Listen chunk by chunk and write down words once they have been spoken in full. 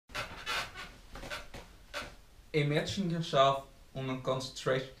Imagine yourself on a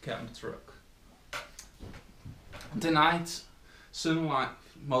concentration camp truck. Denied sunlight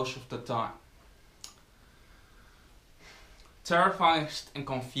most of the time. Terrified and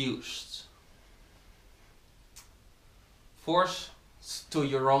confused. Forced to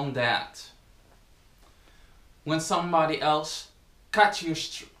your own death. When somebody else cuts your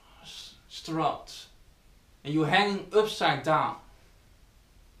throat and you hanging upside down.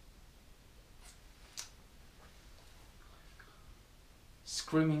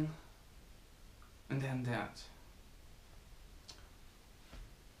 Screaming and then dead.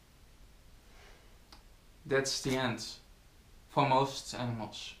 That's the end for most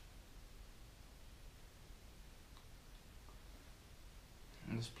animals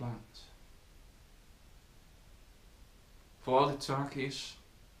on this planet. For all the turkeys,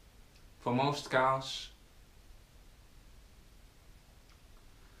 for most cows,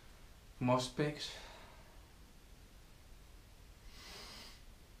 for most pigs.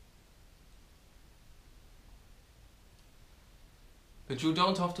 But you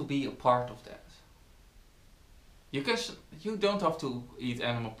don't have to be a part of that. You don't have to eat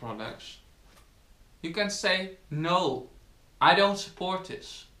animal products. You can say, no, I don't support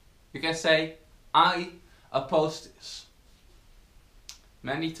this. You can say, I oppose this.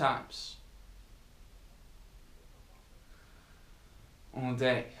 Many times. On a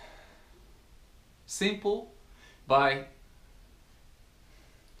day. Simple, by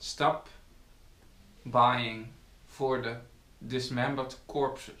stop buying for the dismembered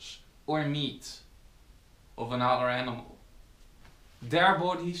corpses or meat of another animal. Their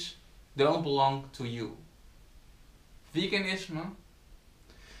bodies don't belong to you. Veganism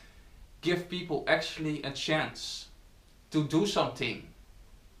gives people actually a chance to do something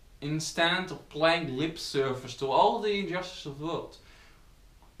instead of playing lip service to all the injustice of the world.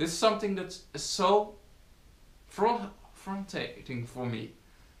 This is something that is so frustrating for me.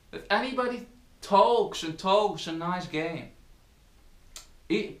 That anybody talks and talks a nice game.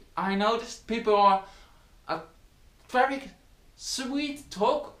 I noticed people are very sweet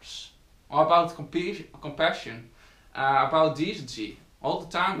talkers about compassion, about decency. All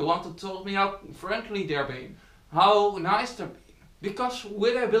the time they want to tell me how friendly they're being, how nice they're being, because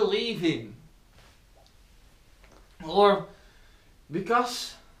what I believe in. Or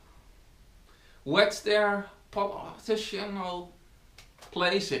because what's their political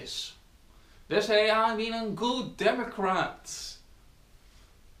places. They say, I've been a good Democrat.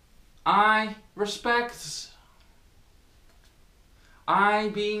 I respect.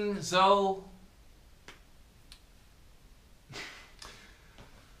 I've been so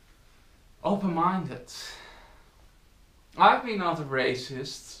open-minded. I've been not a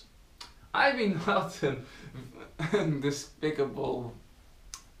racist. I've been not a despicable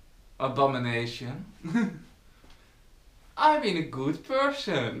abomination. I've been a good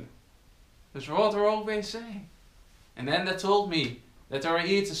person. That's what they're always saying. And then they told me that I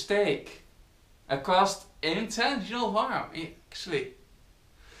eat a steak and caused intentional harm, actually,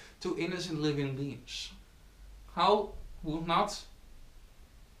 to innocent living beings. How would not,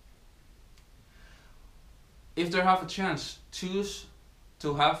 if they have a chance, choose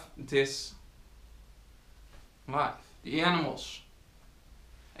to have this life, the animals?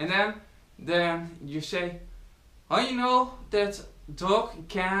 And then you say, oh, you know that dog and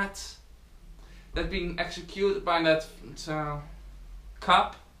cat that being executed by that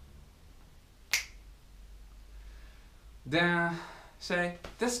cop? Then say,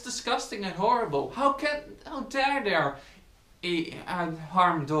 that's disgusting and horrible. How dare they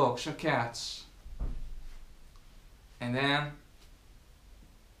harm dogs or cats? And then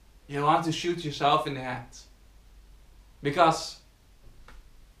you want to shoot yourself in the head. Because,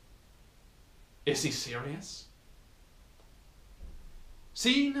 is he serious?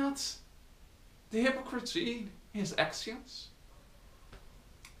 See you not the hypocrisy in his actions?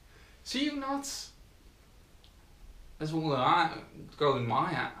 See you not, as will I go in my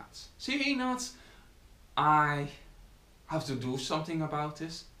head, see you not, I have to do something about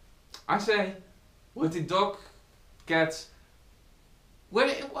this? I say, with the dog cat,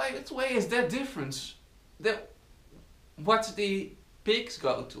 what way is that different? What the pigs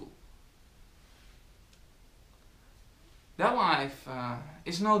go to? That life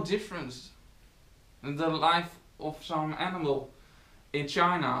is no different than the life of some animal in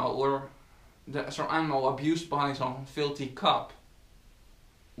China, or some animal abused by some filthy cop,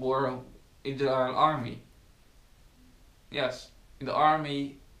 or in the army. Yes, in the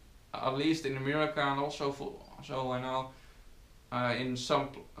army, at least in America, and also so I know in some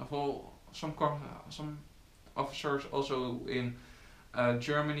officers also in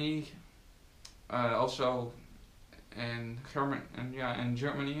Germany, also and in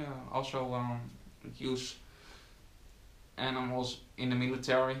Germany also use animals in the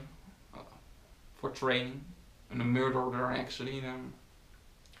military for training, and a murderer actually.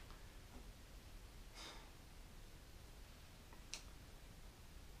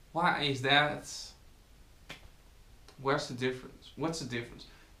 Why is that? Where's the difference? What's the difference?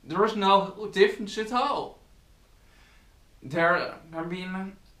 There is no difference at all. There have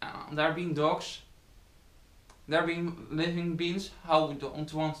been dogs. There have been living beings who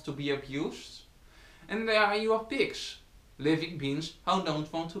don't want to be abused, and there you have pigs, living beings who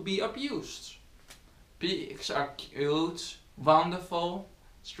don't want to be abused. Pigs are cute, wonderful,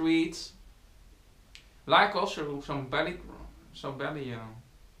 sweet. Like also some belly.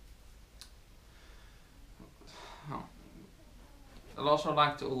 They also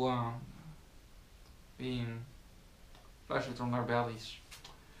like to be pleasured on their bellies.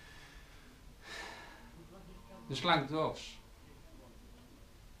 Just like dogs.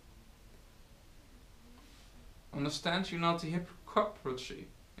 Understand you not the hypocrisy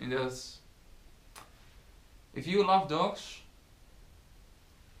in that if you love dogs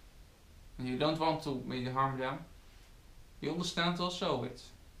and you don't want to harm them, you understand also it.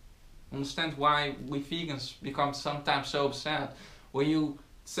 Understand why we vegans become sometimes so upset when you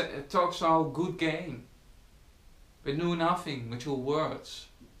talk so good game, but do nothing with your words.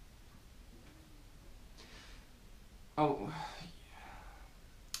 Oh,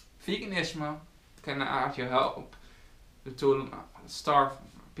 veganism can actually help to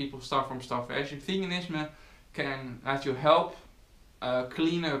people starve from starvation. Veganism can actually help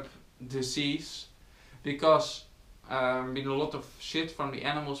clean up disease, because been a lot of shit from the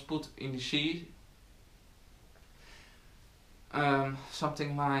animals put in the sea.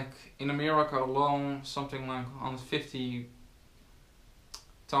 Something like in America alone, something like 150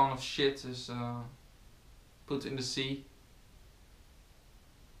 ton of shit is put in the sea.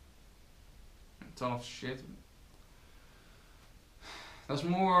 A ton of shit. That's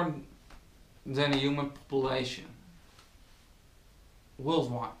more than a human population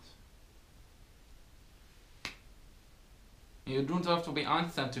worldwide. You don't have to be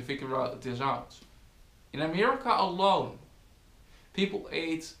Einstein to figure this out. In America alone, people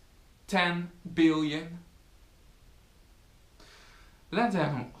ate 10 billion land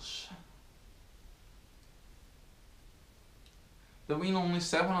animals. There have been only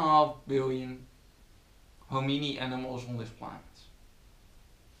 7.5 billion homini animals on this planet.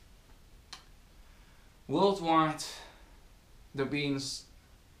 Worldwide, they're being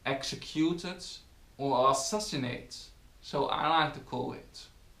executed or assassinated, so I like to call it.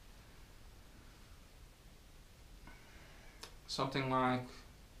 Something like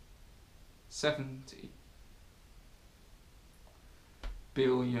 70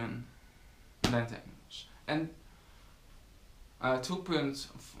 billion land animals. And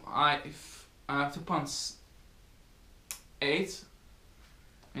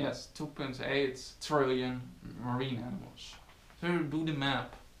 2.8 trillion marine animals. So do the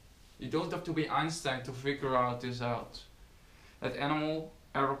map. You don't have to be Einstein to figure this out. That animal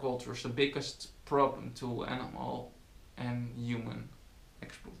agriculture is the biggest problem to animal and human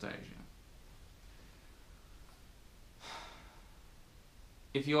exploitation.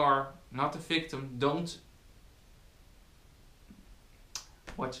 If you are not a victim, don't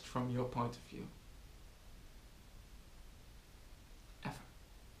watch it from your point of view. Ever.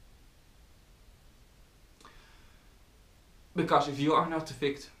 Because if you are not a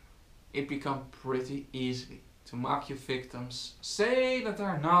victim, it becomes pretty easy to mock your victims, say that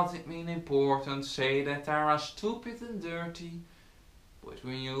they're not important, say that they are stupid and dirty, but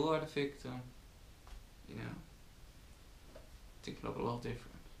when you are the victim, you know, things look a lot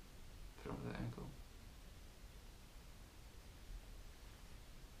different from that angle.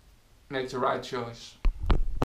 Make the right choice.